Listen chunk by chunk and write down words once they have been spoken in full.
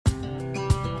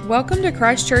Welcome to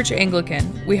Christ Church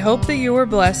Anglican. We hope that you were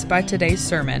blessed by today's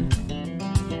sermon.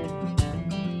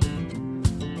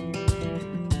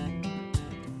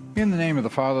 In the name of the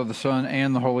Father, the Son,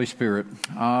 and the Holy Spirit.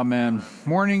 Amen.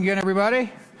 Morning again,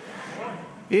 everybody.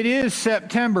 It is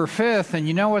September 5th, and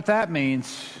you know what that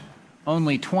means.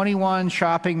 Only 21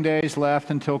 shopping days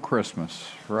left until Christmas,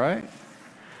 right?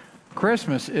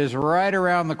 Christmas is right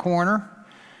around the corner,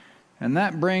 and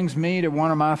that brings me to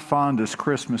one of my fondest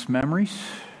Christmas memories.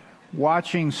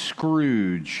 Watching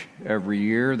Scrooge every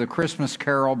year, the Christmas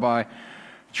Carol by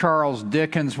Charles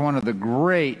Dickens, one of the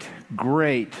great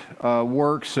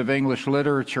works of English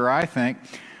literature, I think.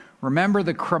 Remember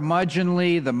the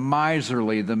curmudgeonly, the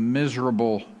miserly, the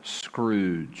miserable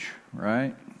Scrooge,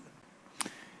 right?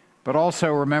 But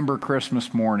also remember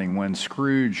Christmas morning when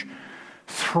Scrooge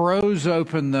throws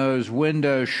open those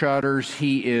window shutters.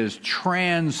 He is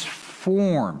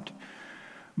transformed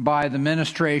by the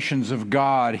ministrations of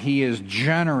God. He is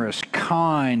generous,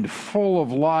 kind, full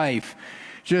of life,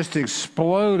 just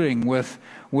exploding with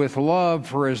love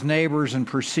for his neighbors, and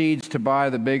proceeds to buy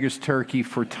the biggest turkey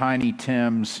for Tiny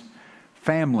Tim's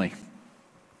family.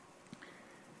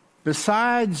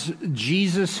 Besides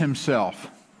Jesus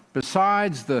himself,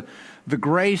 besides the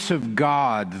grace of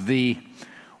God, the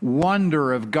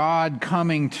wonder of God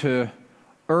coming to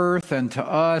earth and to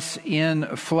us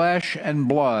in flesh and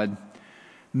blood,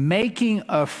 making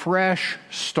a fresh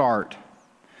start,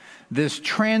 this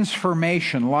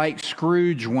transformation like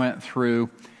Scrooge went through,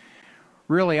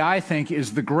 really, I think,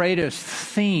 is the greatest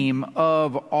theme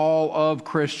of all of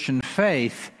Christian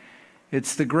faith.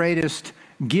 It's the greatest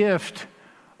gift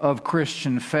of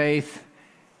Christian faith.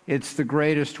 It's the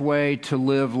greatest way to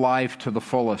live life to the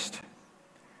fullest.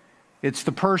 It's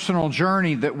the personal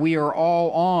journey that we are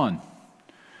all on,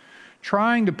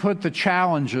 trying to put the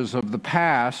challenges of the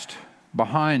past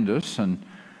behind us and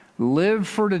live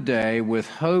for today with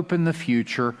hope in the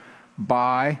future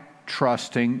by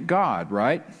trusting God,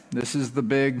 right? This is the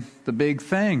big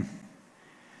thing.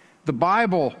 The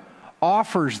Bible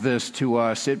offers this to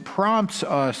us. It prompts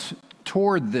us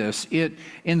toward this. It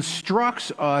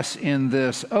instructs us in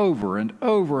this over and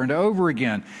over and over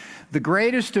again. The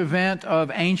greatest event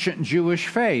of ancient Jewish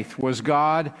faith was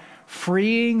God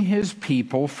freeing his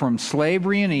people from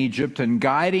slavery in Egypt and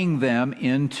guiding them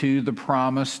into the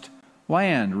promised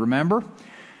land. Remember?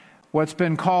 What's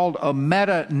been called a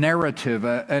meta-narrative,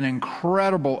 an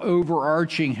incredible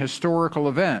overarching historical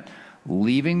event.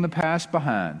 Leaving the past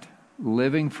behind,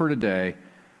 living for today,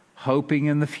 hoping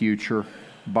in the future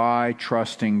by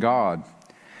trusting God.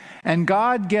 And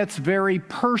God gets very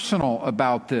personal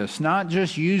about this, not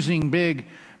just using big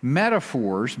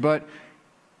metaphors, but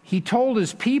he told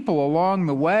his people along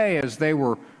the way as they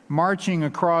were marching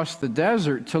across the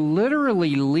desert to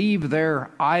literally leave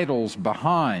their idols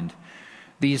behind.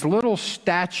 These little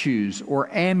statues or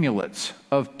amulets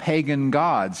of pagan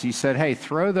gods. He said, hey,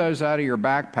 throw those out of your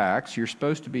backpacks. You're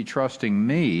supposed to be trusting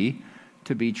me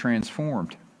to be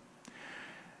transformed.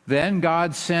 Then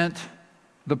God sent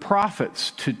the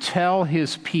prophets to tell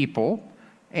his people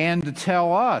and to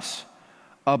tell us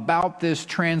about this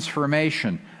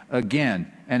transformation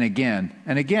again and again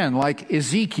and again, like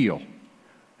Ezekiel,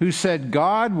 who said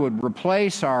God would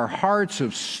replace our hearts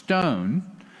of stone,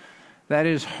 that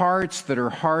is, hearts that are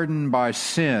hardened by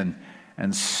sin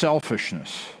and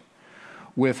selfishness,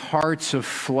 with hearts of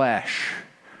flesh,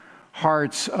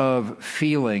 hearts of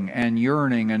feeling and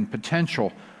yearning and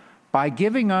potential, by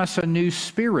giving us a new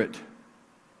spirit,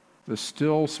 the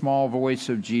still small voice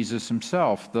of Jesus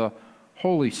himself, the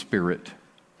Holy Spirit,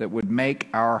 that would make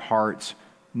our hearts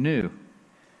new.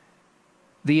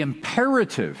 The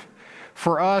imperative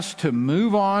for us to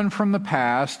move on from the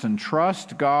past and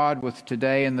trust God with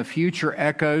today and the future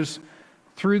echoes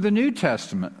through the New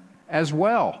Testament as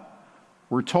well.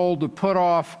 We're told to put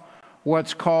off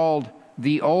what's called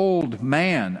the old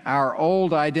man, our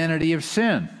old identity of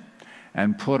sin,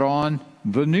 and put on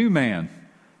the new man,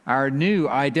 our new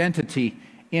identity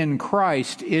in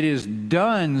Christ. It is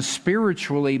done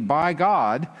spiritually by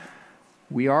God.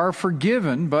 We are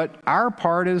forgiven, but our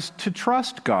part is to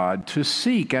trust God, to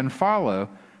seek and follow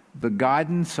the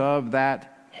guidance of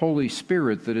that Holy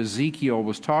Spirit that Ezekiel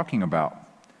was talking about.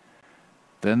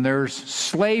 Then there's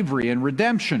slavery and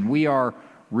redemption. We are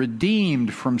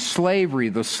redeemed from slavery,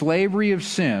 the slavery of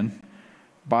sin,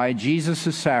 by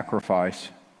Jesus' sacrifice,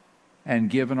 and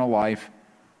given a life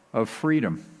of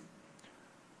freedom.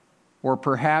 Or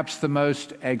perhaps the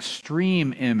most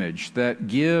extreme image that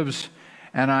gives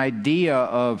an idea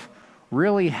of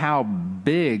really how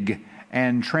big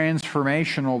and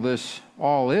transformational this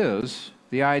all is,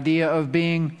 the idea of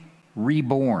being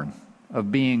reborn,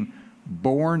 of being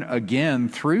born again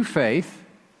through faith,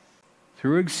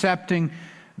 through accepting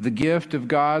the gift of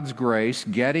God's grace,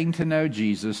 getting to know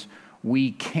Jesus,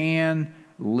 we can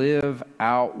live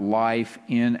out life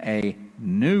in a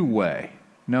new way,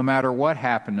 no matter what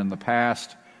happened in the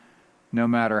past, no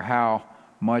matter how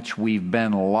much we've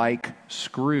been like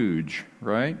Scrooge,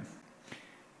 right?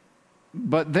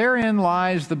 But therein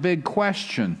lies the big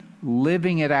question,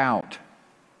 living it out.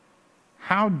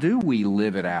 How do we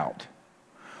live it out?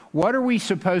 What are we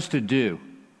supposed to do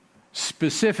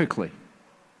specifically,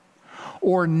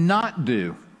 or not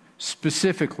do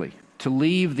specifically, to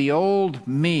leave the old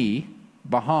me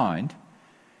behind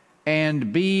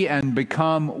and be and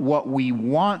become what we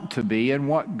want to be and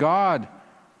what God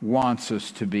wants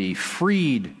us to be,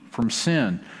 freed from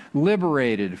sin,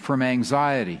 liberated from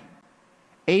anxiety,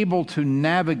 able to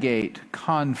navigate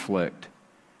conflict,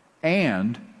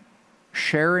 and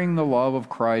sharing the love of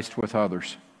Christ with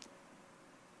others?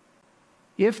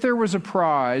 If there was a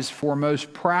prize for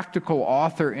most practical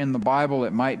author in the Bible,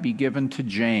 it might be given to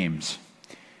James,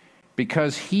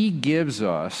 because he gives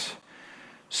us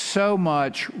so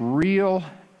much real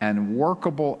and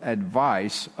workable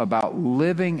advice about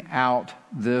living out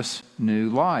this new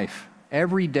life.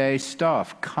 Everyday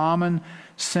stuff, common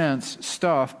sense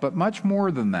stuff, but much more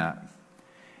than that.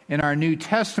 In our New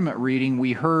Testament reading,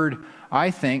 we heard, I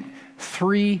think,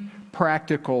 3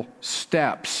 practical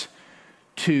steps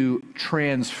to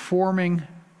transforming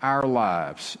our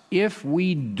lives. If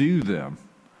we do them,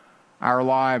 our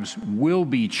lives will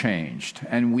be changed,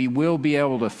 and we will be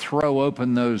able to throw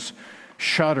open those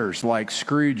shutters like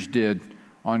Scrooge did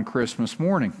on Christmas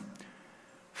morning.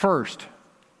 First,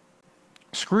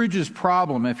 Scrooge's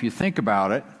problem, if you think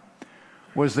about it,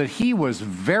 was that he was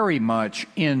very much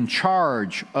in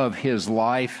charge of his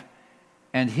life,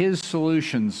 and his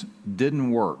solutions didn't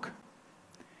work.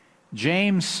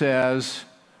 James says,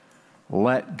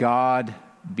 let God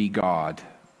be God.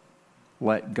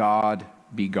 Let God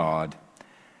be God.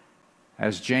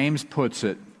 As James puts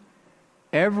it,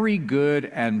 every good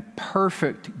and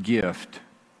perfect gift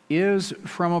is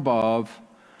from above,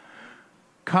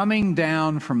 coming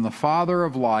down from the Father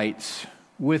of lights,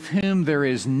 with whom there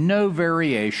is no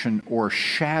variation or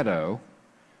shadow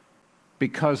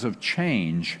because of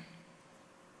change.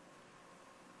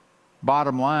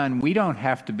 Bottom line, we don't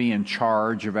have to be in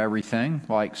charge of everything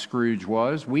like Scrooge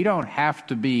was. We don't have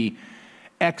to be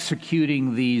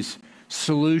executing these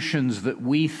solutions that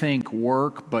we think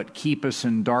work but keep us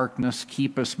in darkness,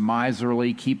 keep us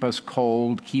miserly, keep us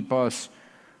cold, keep us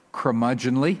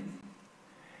curmudgeonly.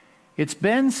 It's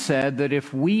been said that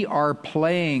if we are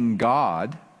playing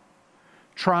God,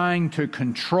 trying to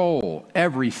control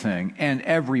everything and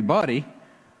everybody,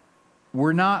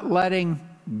 we're not letting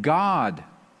God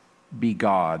be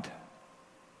God.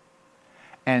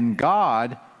 And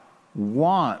God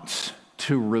wants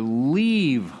to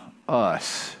relieve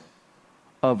us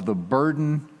of the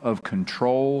burden of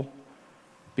control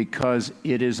because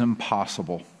it is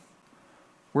impossible.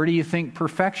 Where do you think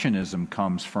perfectionism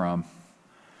comes from?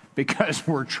 Because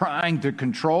we're trying to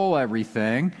control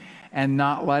everything and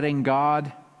not letting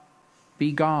God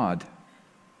be God.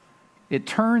 It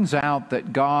turns out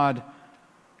that God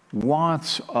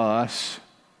wants us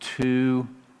to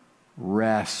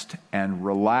rest and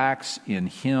relax in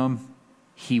Him.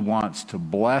 He wants to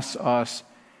bless us.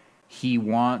 He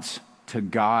wants to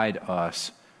guide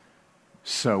us.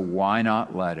 So why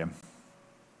not let Him?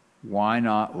 Why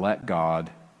not let God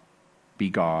be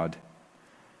God?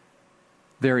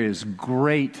 There is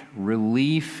great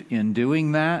relief in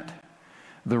doing that.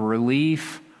 The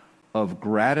relief of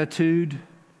gratitude,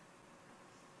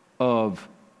 of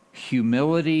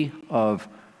humility, of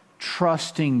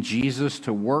trusting Jesus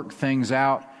to work things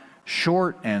out,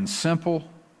 short and simple.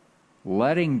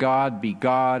 Letting God be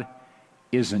God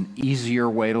is an easier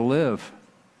way to live.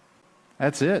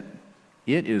 That's it.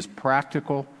 It is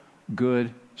practical,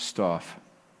 good stuff.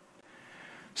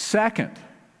 Second,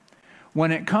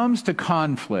 when it comes to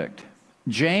conflict,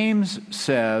 James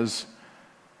says,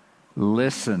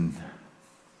 listen,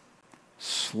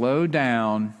 slow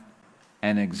down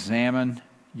and examine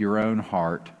your own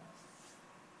heart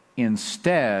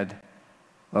instead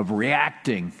of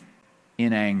reacting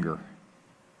in anger.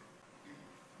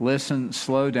 Listen,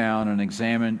 slow down, and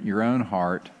examine your own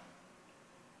heart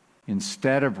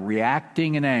instead of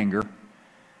reacting in anger.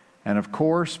 And of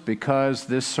course, because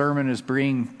this sermon is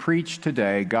being preached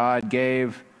today, God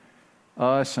gave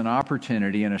us an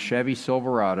opportunity in a Chevy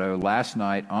Silverado last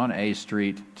night on A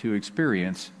Street to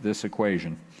experience this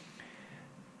equation,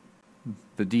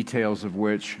 the details of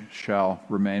which shall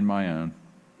remain my own.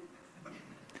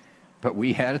 But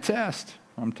we had a test,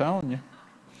 I'm telling you.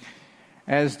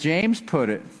 As James put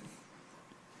it,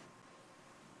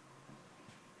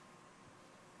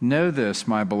 know this,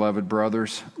 my beloved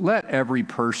brothers, let every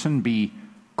person be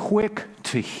quick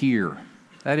to hear,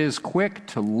 that is, quick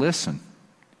to listen,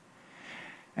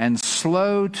 and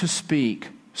slow to speak,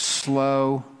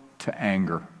 slow to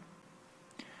anger.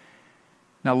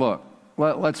 Now look,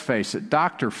 let's face it,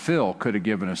 Dr. Phil could have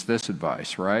given us this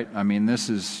advice, right? I mean, this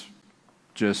is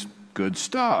just good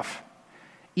stuff.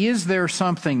 Is there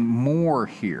something more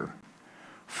here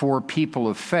for people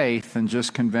of faith than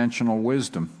just conventional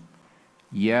wisdom?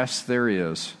 Yes, there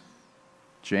is.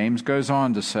 James goes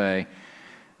on to say,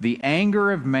 the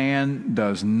anger of man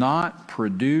does not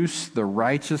produce the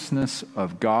righteousness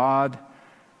of God,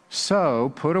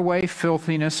 so put away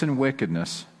filthiness and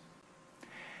wickedness,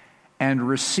 and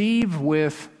receive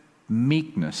with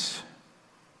meekness.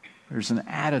 There's an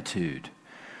attitude,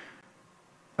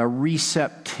 a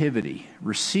receptivity.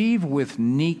 Receive with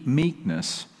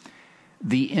meekness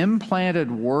the implanted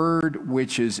word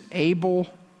which is able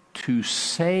to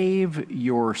save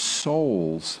your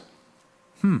souls.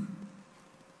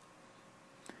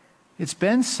 It's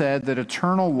been said that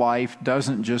eternal life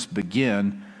doesn't just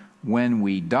begin when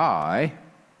we die.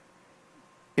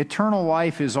 Eternal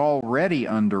life is already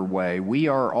underway. We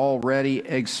are already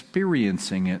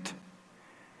experiencing it.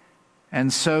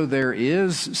 And so there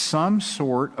is some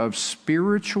sort of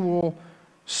spiritual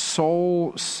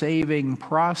soul-saving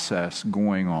process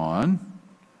going on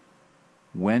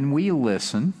when we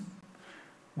listen,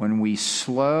 when we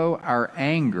slow our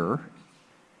anger,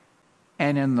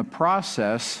 and in the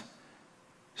process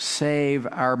save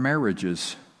our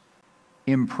marriages,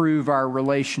 improve our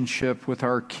relationship with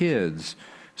our kids,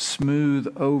 smooth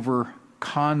over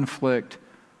conflict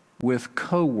with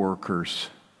coworkers.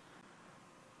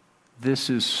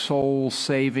 This is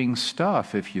soul-saving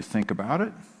stuff if you think about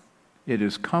it. It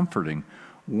is comforting,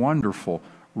 wonderful,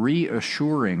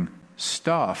 reassuring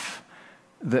stuff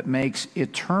that makes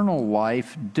eternal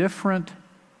life different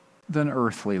than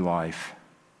earthly life.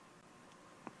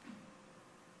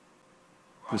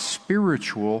 The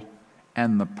spiritual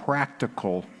and the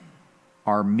practical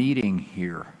are meeting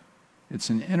here. It's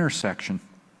an intersection.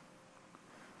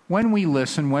 When we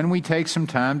listen, when we take some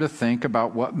time to think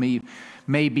about what may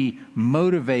be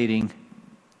motivating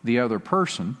the other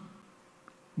person,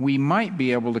 we might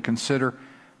be able to consider,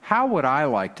 how would I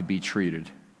like to be treated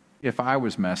if I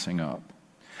was messing up?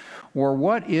 Or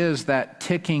what is that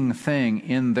ticking thing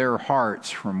in their hearts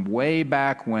from way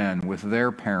back when with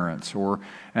their parents, or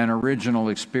an original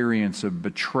experience of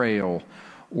betrayal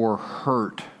or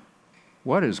hurt?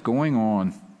 What is going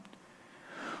on?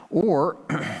 Or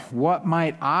what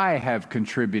might I have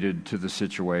contributed to the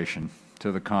situation,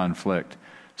 to the conflict,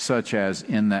 such as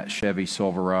in that Chevy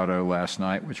Silverado last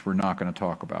night, which we're not going to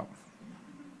talk about?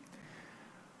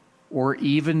 Or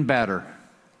even better,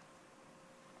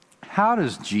 how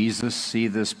does Jesus see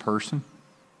this person,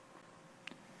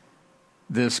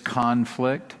 this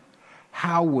conflict?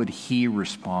 How would he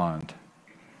respond?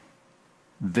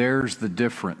 There's the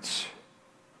difference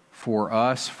for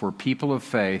us, for people of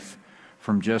faith,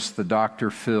 from just the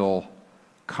Dr. Phil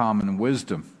common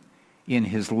wisdom. In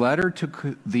his letter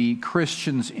to the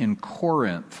Christians in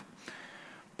Corinth,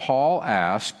 Paul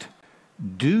asked,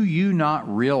 "Do you not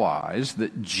realize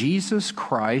that Jesus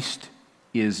Christ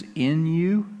is in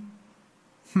you?"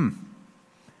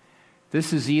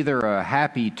 This is either a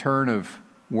happy turn of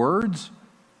words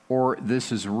or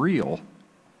this is real.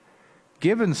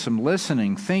 Given some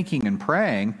listening, thinking, and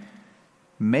praying,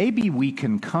 maybe we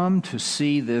can come to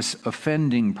see this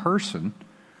offending person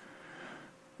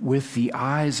with the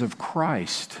eyes of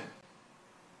Christ,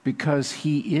 because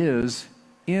he is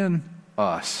in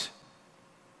us.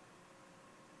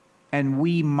 And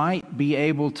we might be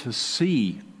able to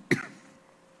see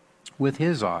with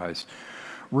his eyes,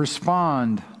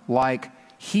 respond like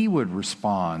he would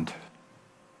respond.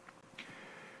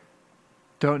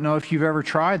 Don't know if you've ever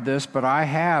tried this, but I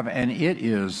have, and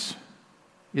it's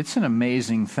an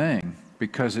amazing thing,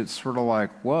 because it's sort of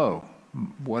like, whoa,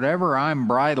 whatever I'm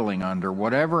bridling under,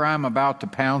 whatever I'm about to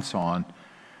pounce on,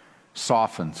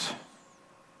 softens.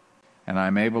 And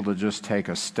I'm able to just take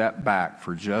a step back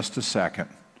for just a second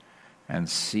and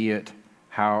see it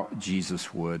how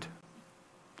Jesus would.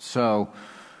 So,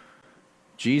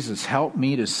 Jesus, help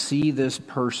me to see this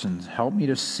person. Help me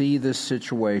to see this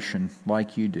situation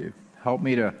like you do. Help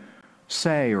me to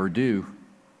say or do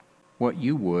what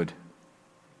you would.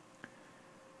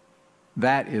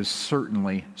 That is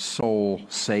certainly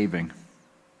soul-saving.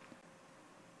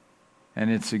 And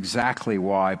it's exactly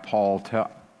why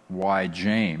why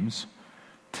James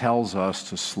tells us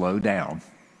to slow down,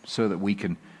 so that we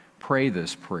can pray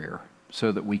this prayer,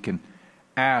 so that we can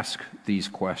ask these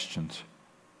questions.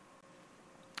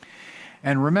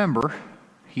 And remember,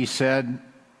 he said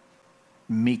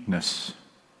meekness.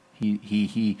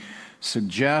 He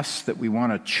suggests that we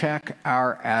want to check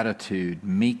our attitude,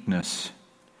 meekness.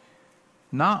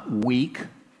 Not weak,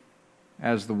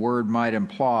 as the word might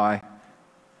imply,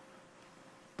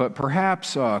 but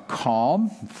perhaps calm,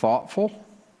 thoughtful,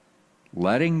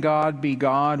 letting God be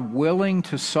God, willing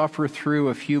to suffer through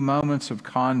a few moments of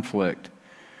conflict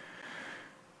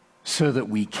so that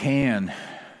we can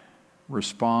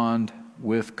respond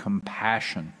with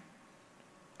compassion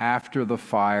after the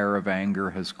fire of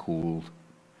anger has cooled.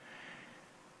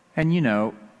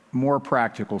 And more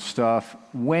practical stuff,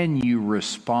 when you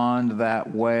respond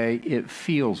that way, it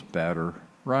feels better,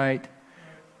 right?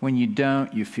 When you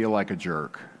don't, you feel like a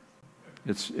jerk.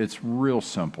 It's real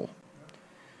simple.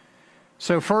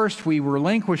 So first, we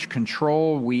relinquish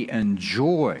control. We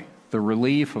enjoy the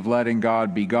relief of letting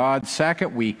God be God.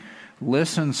 Second, we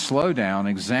listen, slow down,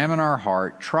 examine our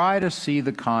heart, try to see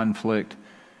the conflict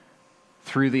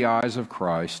through the eyes of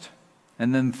Christ.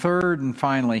 And then third and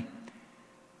finally,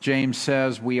 James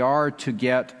says we are to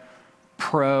get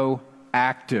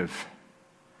proactive.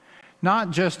 Not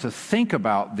just to think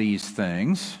about these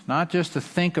things, not just to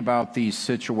think about these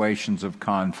situations of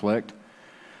conflict,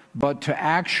 but to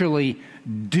actually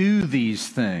do these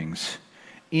things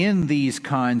in these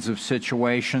kinds of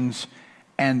situations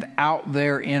and out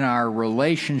there in our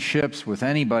relationships with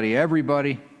anybody,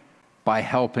 everybody, by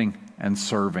helping and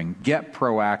serving. Get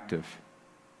proactive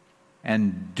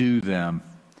and do them.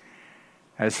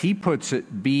 As he puts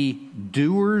it, be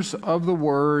doers of the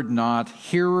word, not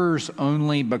hearers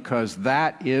only, because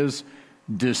that is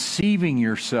deceiving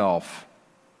yourself,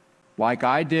 like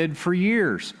I did for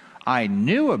years. I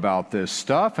knew about this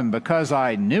stuff, and because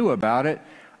I knew about it,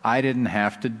 I didn't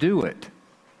have to do it.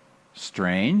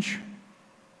 Strange,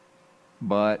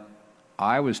 but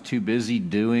I was too busy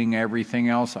doing everything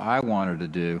else I wanted to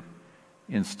do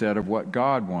instead of what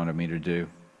God wanted me to do.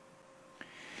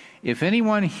 If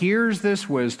anyone hears this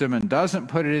wisdom and doesn't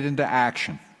put it into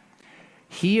action,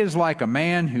 he is like a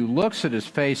man who looks at his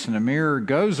face in a mirror,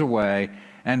 goes away,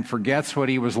 and forgets what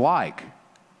he was like.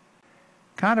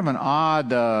 Kind of an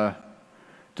odd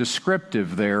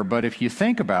descriptive there, but if you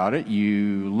think about it,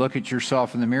 you look at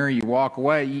yourself in the mirror, you walk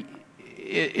away,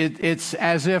 it's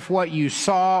as if what you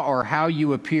saw or how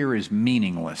you appear is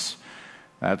meaningless.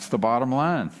 That's the bottom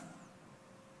line.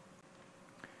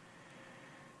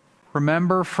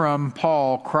 Remember from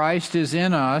Paul, Christ is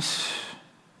in us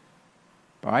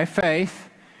by faith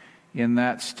in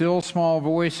that still small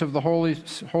voice of the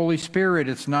Holy Spirit.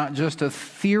 It's not just a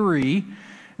theory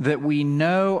that we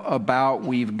know about.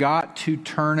 We've got to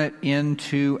turn it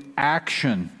into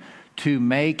action to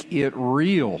make it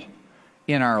real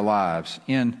in our lives,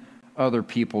 in other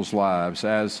people's lives.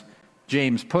 As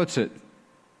James puts it,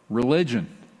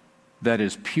 religion that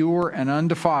is pure and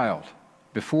undefiled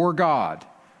before God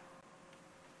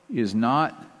is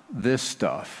not this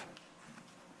stuff.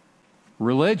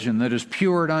 Religion that is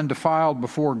pure and undefiled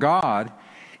before God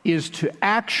is to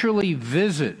actually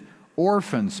visit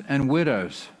orphans and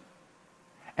widows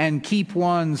and keep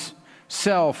one's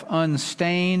self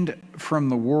unstained from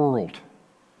the world.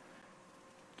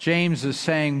 James is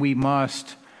saying we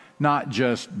must not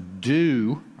just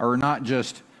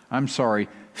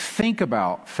think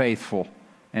about faithful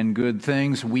and good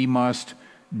things. We must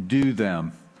do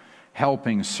them.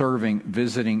 Helping, serving,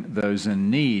 visiting those in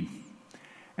need.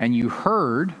 And you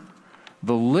heard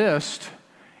the list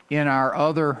in our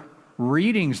other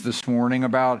readings this morning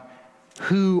about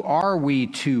who are we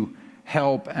to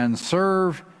help and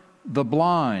serve: the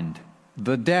blind,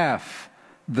 the deaf,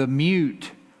 the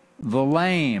mute, the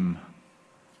lame.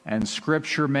 And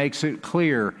Scripture makes it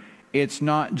clear it's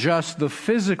not just the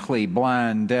physically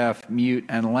blind, deaf, mute,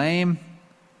 and lame.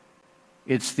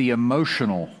 It's the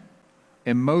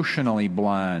emotionally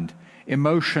blind,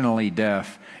 emotionally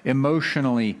deaf,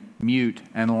 emotionally mute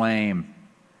and lame.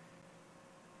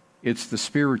 It's the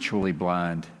spiritually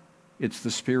blind. It's the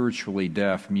spiritually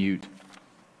deaf, mute,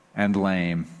 and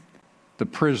lame. The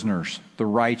prisoners, the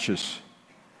righteous,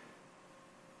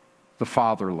 the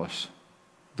fatherless,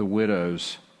 the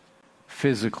widows,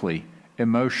 physically,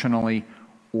 emotionally,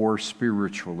 or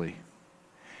spiritually.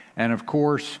 And of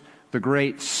course, the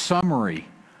great summary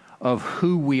of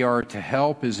who we are to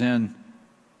help is in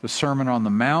the Sermon on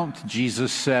the Mount.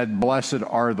 Jesus said, "Blessed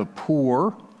are the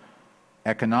poor,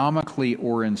 economically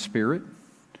or in spirit.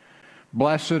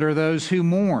 Blessed are those who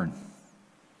mourn."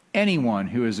 Anyone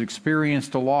who has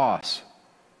experienced a loss,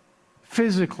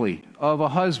 physically, of a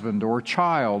husband or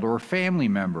child or family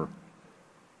member,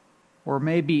 or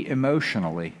maybe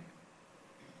emotionally,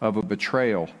 of a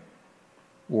betrayal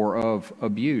or of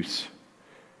abuse.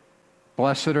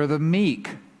 Blessed are the meek,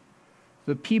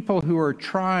 the people who are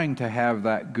trying to have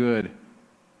that good,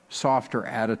 softer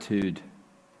attitude.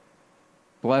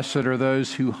 Blessed are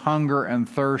those who hunger and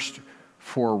thirst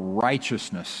for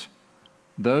righteousness,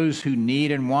 those who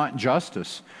need and want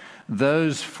justice,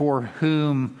 those for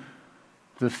whom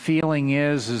the feeling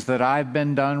is that I've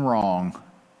been done wrong,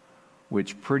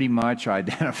 which pretty much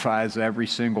identifies every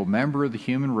single member of the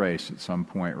human race at some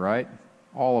point, right?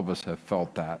 All of us have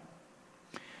felt that.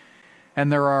 And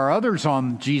there are others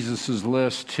on Jesus'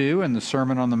 list too in the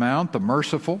Sermon on the Mount: the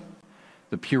merciful,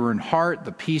 the pure in heart,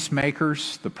 the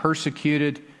peacemakers, the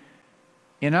persecuted.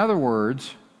 In other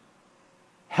words,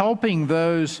 helping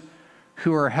those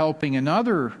who are helping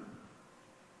another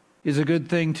is a good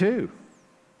thing too.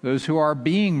 Those who are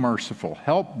being merciful,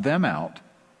 help them out.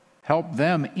 Help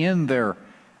them in their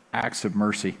acts of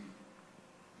mercy.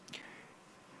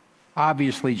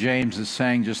 Obviously, James is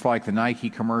saying, just like the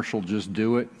Nike commercial, just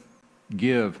do it.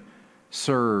 Give,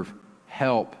 serve,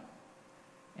 help.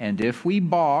 And if we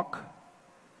balk,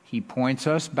 he points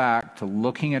us back to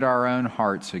looking at our own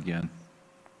hearts again.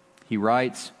 He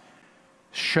writes,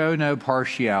 show no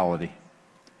partiality.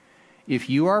 If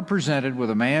you are presented with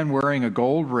a man wearing a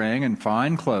gold ring and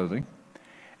fine clothing,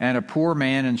 and a poor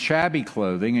man in shabby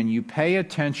clothing, and you pay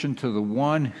attention to the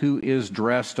one who is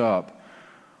dressed up,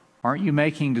 aren't you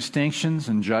making distinctions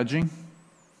and judging?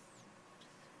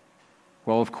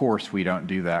 Well, of course we don't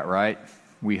do that, right?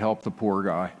 We help the poor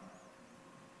guy,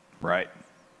 right?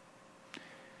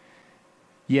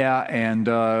 Yeah,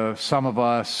 and some of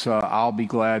us, I'll be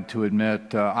glad to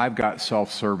admit, I've got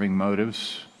self-serving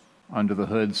motives under the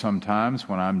hood sometimes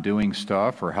when I'm doing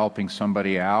stuff or helping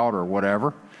somebody out or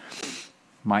whatever.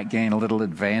 Might gain a little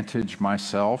advantage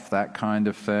myself, that kind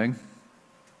of thing.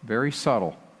 Very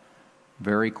subtle,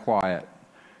 very quiet.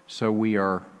 So we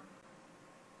are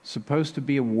supposed to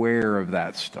be aware of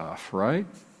that stuff, right?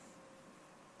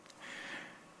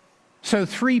 So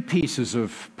 3 pieces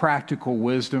of practical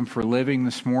wisdom for living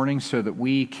this morning so that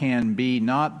we can be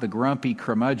not the grumpy,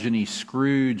 curmudgeon-y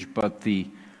Scrooge, but the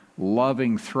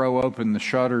loving, throw open the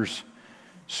shutters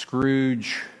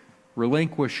Scrooge,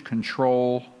 relinquish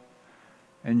control,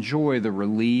 enjoy the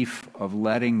relief of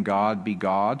letting God be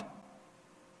God.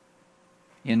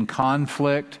 In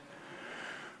conflict,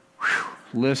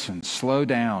 listen, slow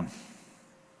down.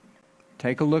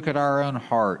 Take a look at our own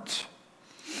hearts.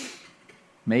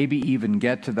 Maybe even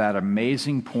get to that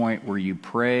amazing point where you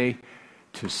pray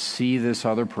to see this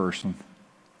other person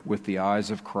with the eyes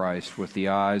of Christ, with the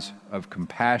eyes of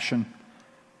compassion,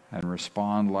 and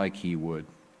respond like He would.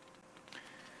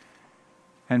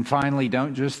 And finally,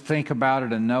 don't just think about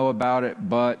it and know about it,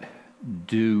 but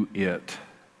do it.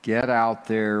 Get out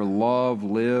there, love,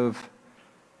 live,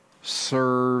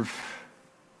 serve,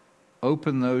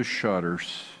 open those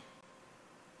shutters,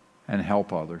 and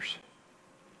help others.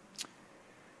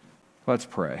 Let's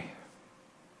pray.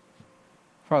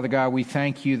 Father God, we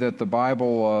thank You that the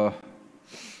Bible,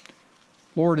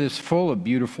 Lord, is full of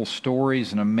beautiful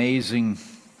stories and amazing,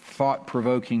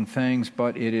 thought-provoking things,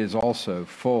 but it is also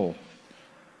full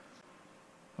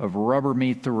of rubber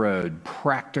meet the road,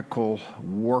 practical,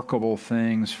 workable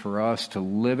things for us to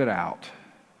live it out.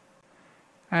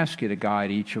 I ask You to guide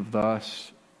each of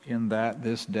us in that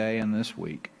this day and this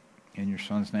week. In Your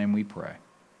Son's name we pray.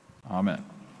 Amen.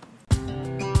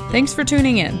 Thanks for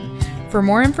tuning in. For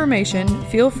more information,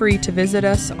 feel free to visit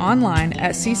us online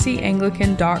at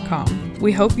ccanglican.com.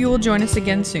 We hope you will join us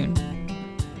again soon.